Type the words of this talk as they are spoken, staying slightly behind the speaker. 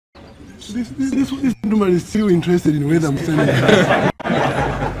This gentleman is still interested in whether I'm standing.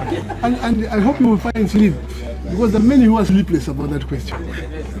 and I hope you will find sleep, because there are many who are sleepless about that question.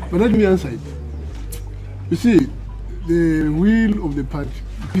 But let me answer it. You see, the will of the party,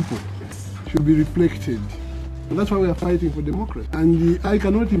 people, should be reflected. And that's why we are fighting for democracy. And I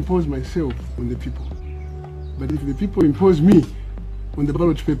cannot impose myself on the people. But if the people impose me on the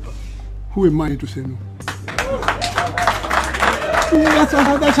ballot paper, who am I to say no?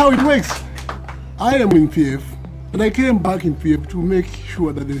 That's how it works. I am in PF, and I came back in PF to make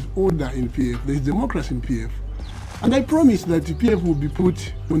sure that there is order in PF, there is democracy in PF. And I promise that the PF will be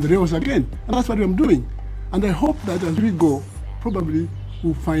put on the rails again. And that's what I'm doing. And I hope that as we go, probably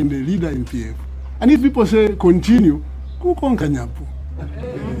we'll find a leader in PF. And if people say continue,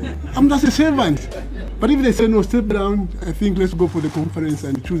 I'm just a servant. But if they say no, step down, I think let's go for the conference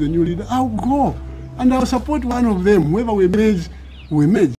and choose a new leader, I'll go. And I'll support one of them. Whoever we merge, we merge.